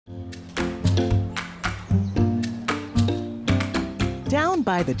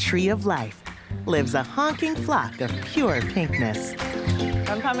Down by the tree of life lives a honking flock of pure pinkness.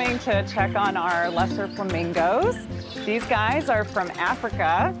 I'm coming to check on our lesser flamingos. These guys are from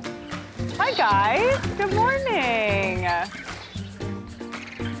Africa. Hi, guys. Good morning.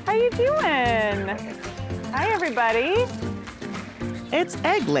 How you doing? Hi, everybody. It's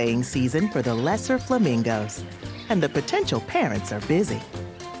egg-laying season for the lesser flamingos, and the potential parents are busy.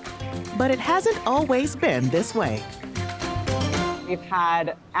 But it hasn't always been this way. We've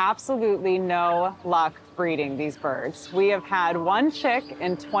had absolutely no luck breeding these birds. We have had one chick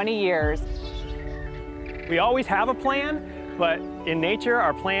in 20 years. We always have a plan, but in nature,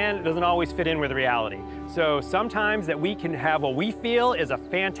 our plan doesn't always fit in with reality. So sometimes that we can have what we feel is a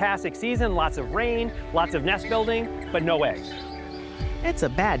fantastic season, lots of rain, lots of nest building, but no eggs. It's a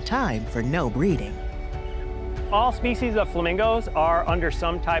bad time for no breeding. All species of flamingos are under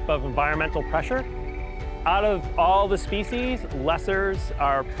some type of environmental pressure. Out of all the species, lessers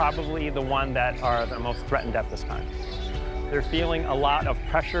are probably the one that are the most threatened at this time. They're feeling a lot of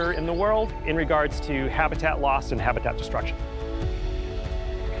pressure in the world in regards to habitat loss and habitat destruction.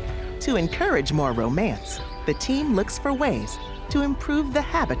 To encourage more romance, the team looks for ways to improve the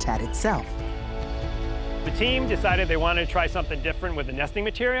habitat itself. The team decided they wanted to try something different with the nesting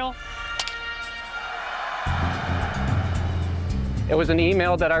material. It was an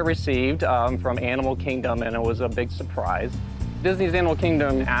email that I received from Animal Kingdom, and it was a big surprise. Disney's Animal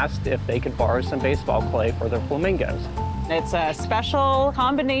Kingdom asked if they could borrow some baseball clay for their flamingos. It's a special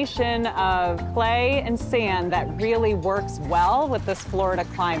combination of clay and sand that really works well with this Florida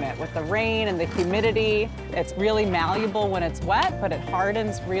climate. With the rain and the humidity, it's really malleable when it's wet, but it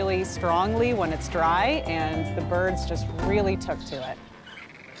hardens really strongly when it's dry, and the birds just really took to it.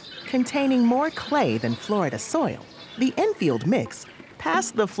 Containing more clay than Florida soil, the infield mix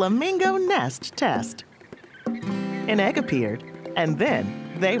passed the flamingo nest test. An egg appeared, and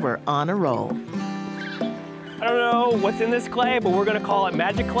then they were on a roll. I don't know what's in this clay, but we're gonna call it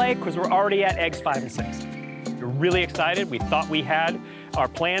magic clay because we're already at eggs 5 and 6. We're really excited. We thought we had our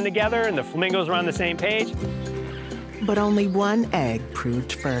plan together and the flamingos were on the same page. But only one egg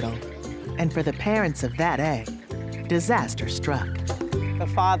proved fertile. And for the parents of that egg, disaster struck. The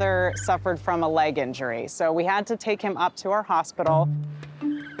father suffered from a leg injury, so we had to take him up to our hospital.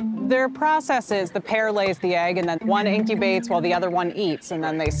 Their process is the pair lays the egg, and then one incubates while the other one eats, and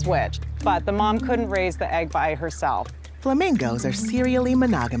then they switch. But the mom couldn't raise the egg by herself. Flamingos are serially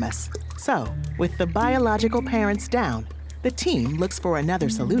monogamous. So, with the biological parents down, the team looks for another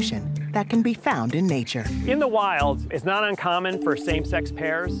solution that can be found in nature. In the wild, it's not uncommon for same-sex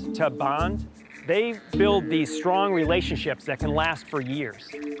pairs to bond. They build these strong relationships that can last for years.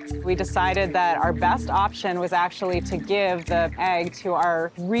 We decided that our best option was actually to give the egg to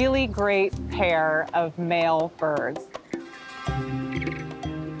our really great pair of male birds.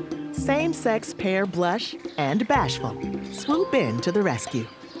 Same-sex pair Blush and Bashful swoop in to the rescue.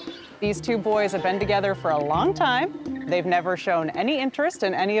 These two boys have been together for a long time. They've never shown any interest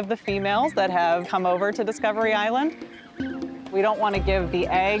in any of the females that have come over to Discovery Island. We don't want to give the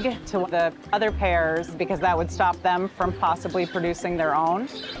egg to the other pairs because that would stop them from possibly producing their own.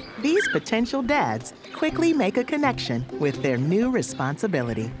 These potential dads quickly make a connection with their new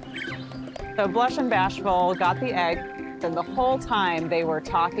responsibility. So Blush and Bashful got the egg, and the whole time they were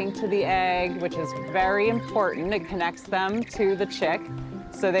talking to the egg, which is very important. It connects them to the chick.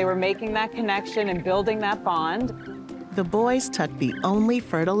 So they were making that connection and building that bond. The boys tucked the only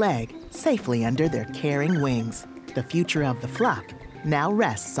fertile egg safely under their caring wings. The future of the flock now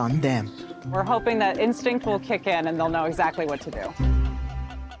rests on them. We're hoping that instinct will kick in and they'll know exactly what to do.